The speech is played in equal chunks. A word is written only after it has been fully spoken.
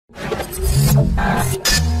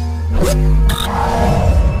Hi,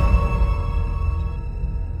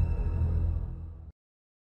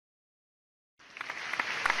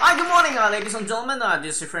 good morning, ladies and gentlemen.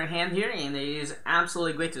 This is your friend Han here, and it is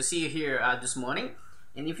absolutely great to see you here this morning.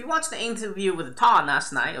 And if you watched the interview with Todd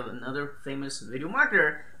last night of another famous video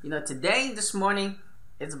marketer, you know, this morning,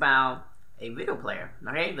 it's about a video player.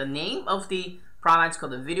 Okay, the name of the product is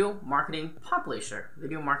called the Video Marketing Publisher.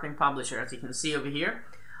 Video Marketing Publisher, as you can see over here.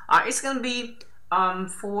 It's going to be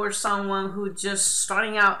for someone who just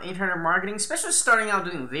starting out internet marketing, especially starting out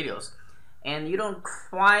doing videos, and you don't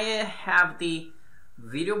quite have the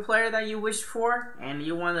video player that you wish for, and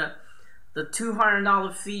you want the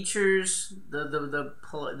 $200 features,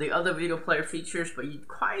 the other video player features, but you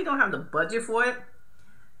quite don't have the budget for it.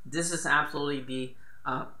 This is absolutely the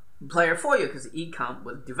player for you, because it comes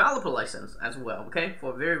with developer license as well. Okay,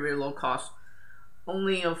 for a very, very low cost,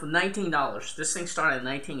 only of $19. This thing started at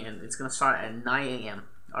 19 and it's gonna start at 9 a.m.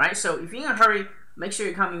 All right, so if you're in a hurry, make sure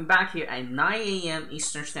you're coming back here at 9 a.m.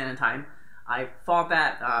 Eastern Standard Time. I fought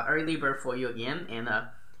that early bird for you again, and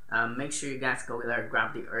make sure you guys go there and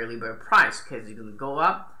grab the early bird price, because you're gonna go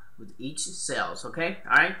up with each sales. Okay,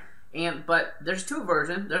 all right. But there's two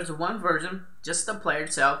versions. There's one version just the player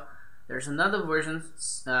itself. There's another version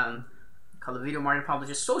called the Video Marketing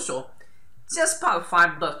Publisher Social, just about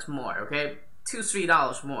 $5 more. Okay,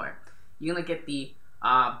 $2-3 more. You're gonna get the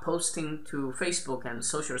posting to Facebook and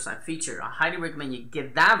social site feature. I highly recommend you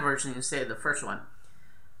get that version instead of the first one.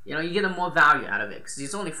 You know, you get a more value out of it because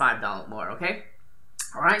it's only $5 more. Okay.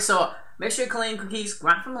 All right. So make sure you claim cookies.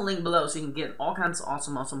 Grab from the link below so you can get all kinds of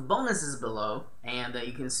awesome bonuses below. And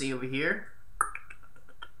you can see over here.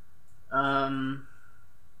 Let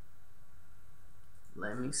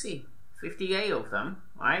me see. 58 of them.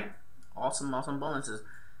 All right. Awesome bonuses.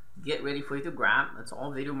 Get ready for you to grab. It's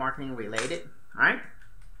all video marketing related. All right.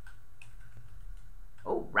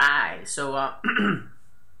 All right. So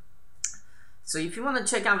so if you want to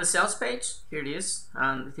check out the sales page, here it is.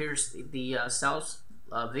 Here's the sales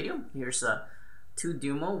video. Here's two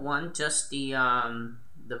demo. One just the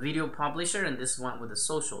video publisher, and this one with the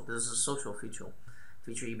social. This is a social feature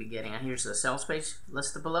you'll be getting. And here's the sales page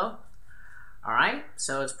listed below. All right,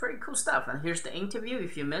 so it's pretty cool stuff. And here's the interview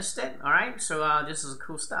if you missed it. All right, so this is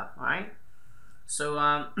cool stuff. All right, so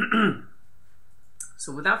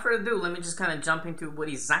so without further ado, let me just kind of jump into what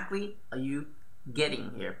exactly are you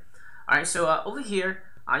getting here. All right, so over here,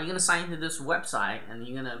 you're gonna sign into this website, and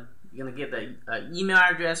you're gonna get the email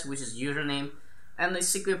address, which is username, and the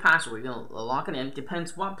secret password. You're gonna log it in.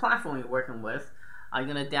 Depends what platform you're working with. You're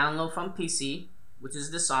gonna download from PC, which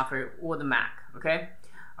is the software, or the Mac. Okay.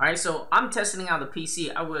 All right, so I'm testing out the PC.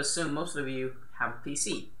 I would assume most of you have a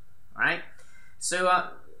PC. All right,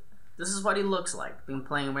 so this is what it looks like. Been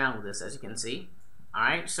playing around with this, as you can see. All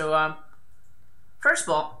right, so first of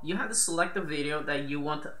all, you have to select the video that you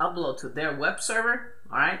want to upload to their web server.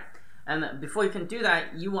 All right, and before you can do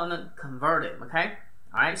that, you want to convert it. Okay,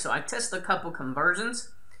 all right. So I tested a couple conversions.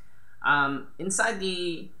 Inside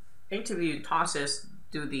the interview process,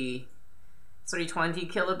 do the 320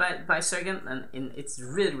 kilobyte per second, and it's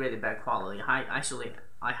really bad quality. I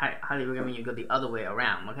highly recommend you go the other way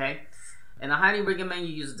around. Okay, and I highly recommend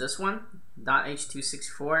you use this one,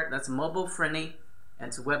 .h264. That's mobile friendly and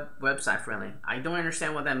it's website friendly. I don't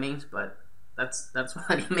understand what that means, but that's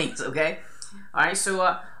what it means. Okay, all right. So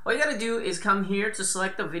all you gotta do is come here to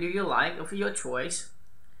select the video you like of your choice.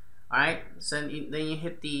 All right, so then you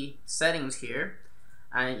hit the settings here,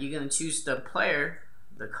 and you're gonna choose the player,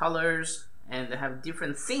 the colors, and they have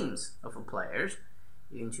different themes of the players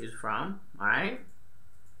you can choose from. All right,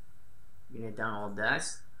 you can download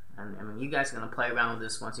this, and I mean, you guys are gonna play around with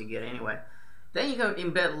this once you get it anyway. Then you can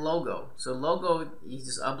embed logo. So logo, you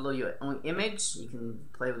just upload your own image. You can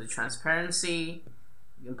play with the transparency.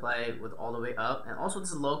 You can play with all the way up, and also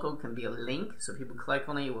this logo can be a link, so people click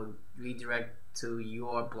on it, it will redirect to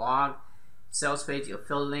your blog, sales page, your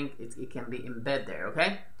affiliate link. It can be embedded there.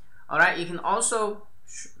 Okay. All right. You can also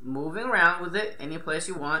moving around with it any place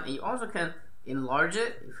you want, and you also can enlarge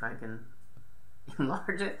it. If I can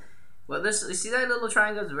enlarge it, well, this, you see that little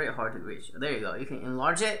triangle is very hard to reach. There you go. You can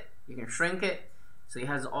enlarge it, you can shrink it, so it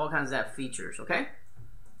has all kinds of that features. Okay.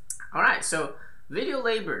 All right. So video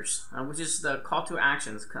labels, which is the call to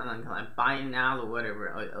actions, kind of like buy now or whatever,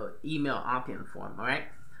 or email opt-in form. All right.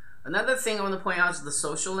 Another thing I want to point out is the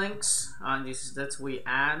social links. That's where we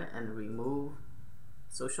add and remove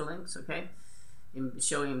social links. Okay.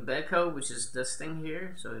 Show embed code, which is this thing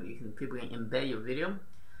here, so people can embed your video.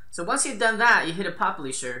 So once you've done that, you hit a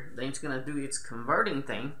publisher, then it's gonna do its converting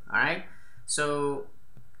thing. All right. So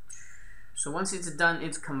once it's done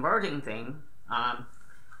its converting thing,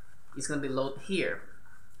 it's gonna be loaded here.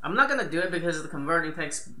 I'm not gonna do it because the converting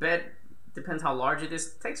takes depends how large it is.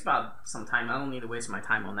 It takes about some time. I don't need to waste my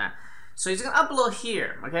time on that. So it's gonna upload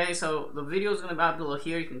here. Okay, so the video is gonna be uploaded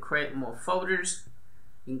here. You can create more folders.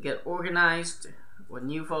 You can get organized with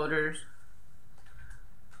new folders.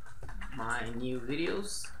 My new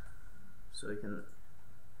videos. So you can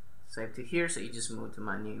save to here. So you just move to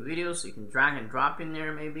my new videos. So you can drag and drop in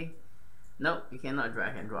there maybe. Nope, you cannot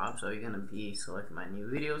drag and drop. So you're gonna be selecting my new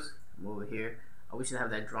videos. Move here. Oh, we should have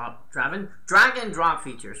that drag and drop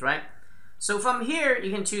features, right? So from here,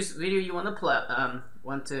 you can choose video you want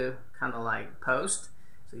to kind of like post.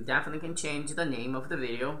 So you definitely can change the name of the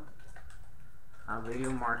video. Video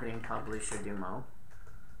marketing publisher demo.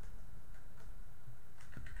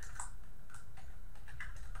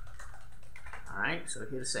 Alright, so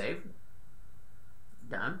hit save.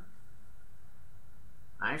 Done.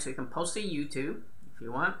 Alright, so you can post to YouTube if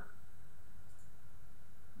you want.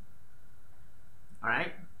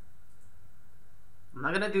 Alright. I'm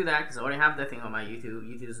not gonna do that because I already have that thing on my YouTube.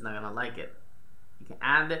 YouTube is not gonna like it. You can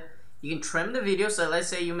add, you can trim the video. So let's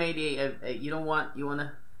say you made you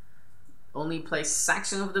wanna only play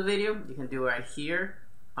section of the video. You can do it right here.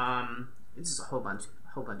 It's just a whole bunch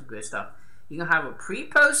of good stuff. You can have a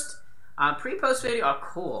pre-post. Pre-post video are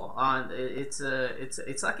cool. It's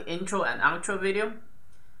like an intro and outro video,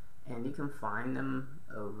 and you can find them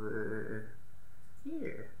over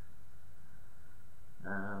here.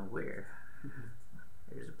 Where?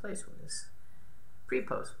 There's a place for this.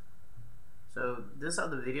 Pre-post. So these are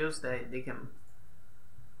the videos that they can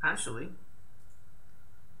actually.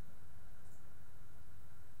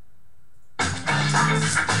 So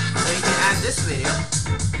you can add this video.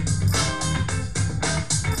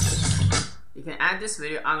 You can add this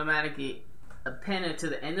video automatically, append it to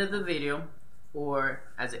the end of the video, or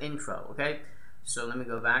as an intro. Okay. So let me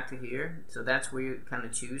go back to here. So that's where you kind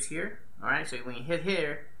of choose here. All right. So when you hit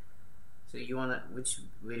here, so you want to, which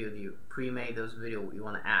video do you pre-made those video you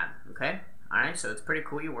want to add? Okay. All right. So it's pretty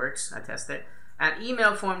cool. It works. I tested it. Add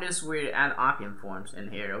email form. This is where you add opt-in forms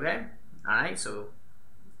in here. Okay. All right. So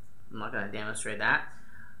I'm not gonna demonstrate that.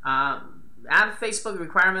 Add a Facebook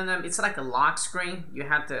requirement. It's like a lock screen. You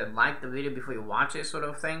have to like the video before you watch it, sort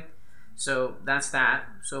of thing. So that's that.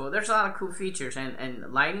 So there's a lot of cool features,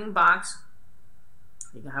 and lighting box.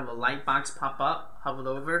 You can have a light box pop up, hover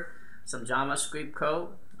over, some JavaScript code.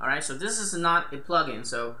 All right. So this is not a plugin.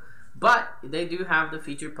 So, but they do have the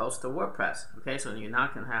feature post to WordPress. Okay. So you're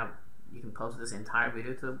not gonna have, you can post this entire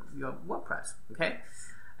video to your WordPress. Okay.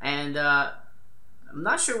 And I'm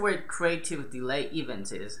not sure where creative delay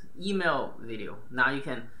events is. Email video. Now you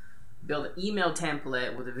can build an email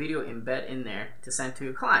template with a video embed in there to send to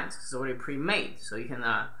your clients. It's already pre-made. So you can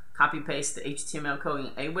copy paste the HTML code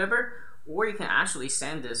in Aweber, or you can actually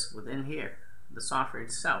send this within here, the software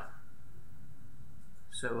itself.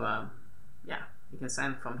 So yeah, you can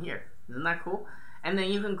send from here. Isn't that cool? And then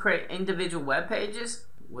you can create individual web pages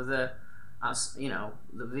with a you know,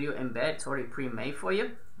 the video embed. It's already pre-made for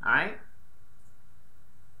you. All right.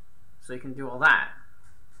 So you can do all that.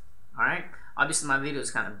 Alright. Obviously my video is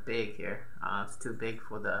kind of big here. It's too big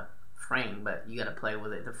for the frame, but you gotta play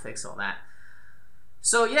with it to fix all that.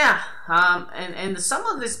 So yeah, and some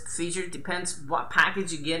of this feature depends what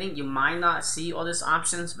package you're getting. You might not see all these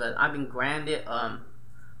options, but I've been granted all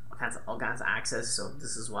kinds of access. So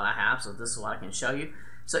this is what I have. So this is what I can show you.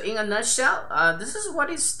 So in a nutshell, this is what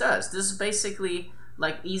it does. This is basically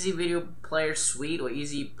like Easy Video Player Suite or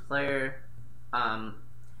Easy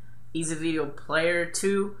Video Player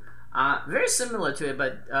 2, very similar to it,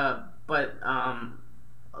 but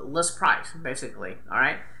less price, basically. All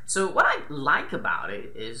right. So what I like about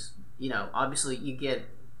it is, you know, obviously you get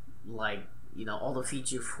like, you know, all the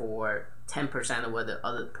feature for 10% of what the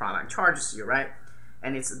other product charges you, right?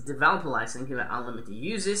 And it's a developer license, you have unlimited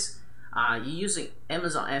uses. You're using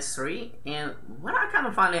Amazon S3, and what I kind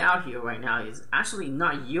of find out here right now is actually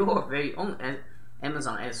not your very own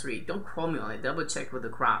Amazon S3. Don't quote me on it. Double check with the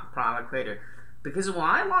product creator, because when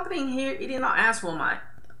I logged in here, it did not ask for my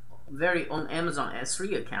very own Amazon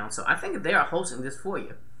S3 account. So I think they are hosting this for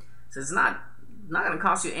you. So it's not going to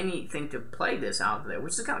cost you anything to play this out there,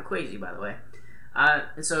 which is kind of crazy, by the way.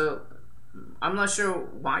 And so I'm not sure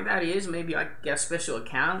why that is. Maybe I get a special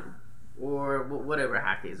account or whatever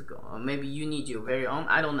hack is going on. Maybe you need your very own.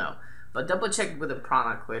 I don't know. But double check with the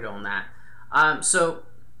product creator on that. So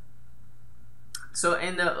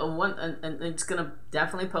and it's gonna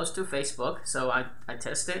definitely post to Facebook. So I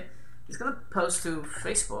test it. It's gonna post to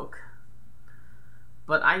Facebook.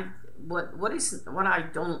 But what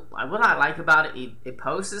I like about it, it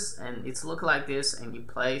posts and it's look like this, and you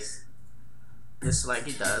place just like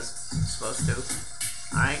it does. It's supposed to.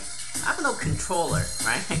 All right. I have no controller,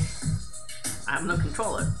 right? I have no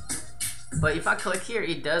controller. But if I click here,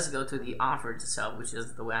 it does go to the offer itself, which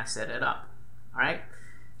is the way I set it up. Alright?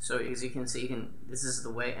 So as you can see, this is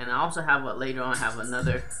the way. And I also have later on have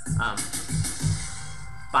another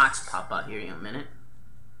box pop out here in a minute.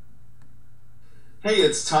 Hey,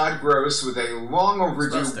 it's Todd Gross with a long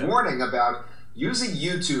overdue warning about using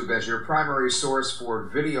YouTube as your primary source for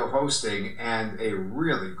video hosting and a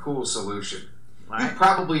really cool solution. Right. You've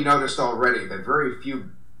probably noticed already that very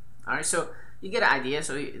few... Alright, so you get an idea.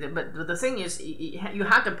 So, but the thing is, you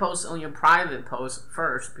have to post on your private post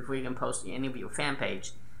first before you can post any of your fan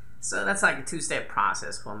page. So that's like a two-step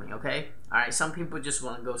process for me, okay? Alright, some people just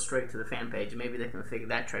want to go straight to the fan page. Maybe they can figure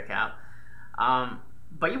that trick out.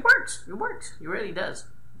 But it works. It works. It really does.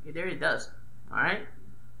 It really does. Alright?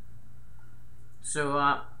 So,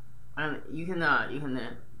 and you can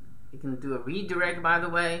do a redirect, by the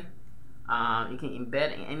way. You can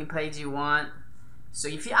embed in any page you want. So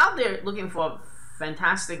if you're out there looking for a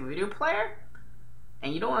fantastic video player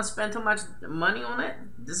and you don't want to spend too much money on it,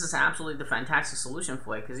 this is absolutely the fantastic solution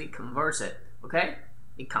for it because it converts it. Okay,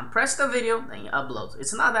 it compresses the video, then it uploads.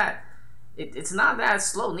 It's not that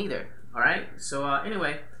slow neither. All right. So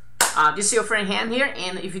anyway, this is your friend Han here,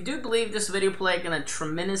 and if you do believe this video player is gonna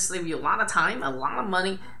tremendously save you a lot of time, a lot of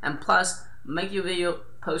money, and plus make your video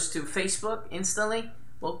post to Facebook instantly,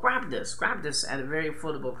 well, grab this at a very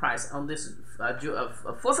affordable price on this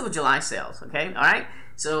 4th of July sales. Okay, all right.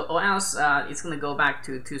 So, or else it's gonna go back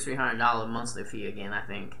to $200-300 monthly fee again, I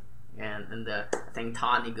think. And I think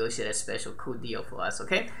Todd negotiated a special cool deal for us.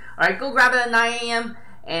 Okay, all right. Go grab it at 9 a.m.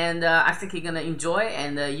 And I think you're gonna enjoy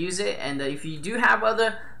and use it. And if you do have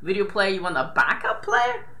other video player, you want a backup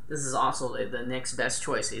player, this is also the next best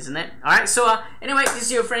choice, isn't it? All right. So anyway, this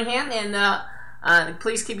is your friend Han, and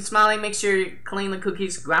please keep smiling. Make sure you clean the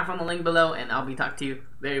cookies. Grab on the link below, and I'll be talking to you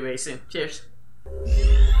very, very soon. Cheers.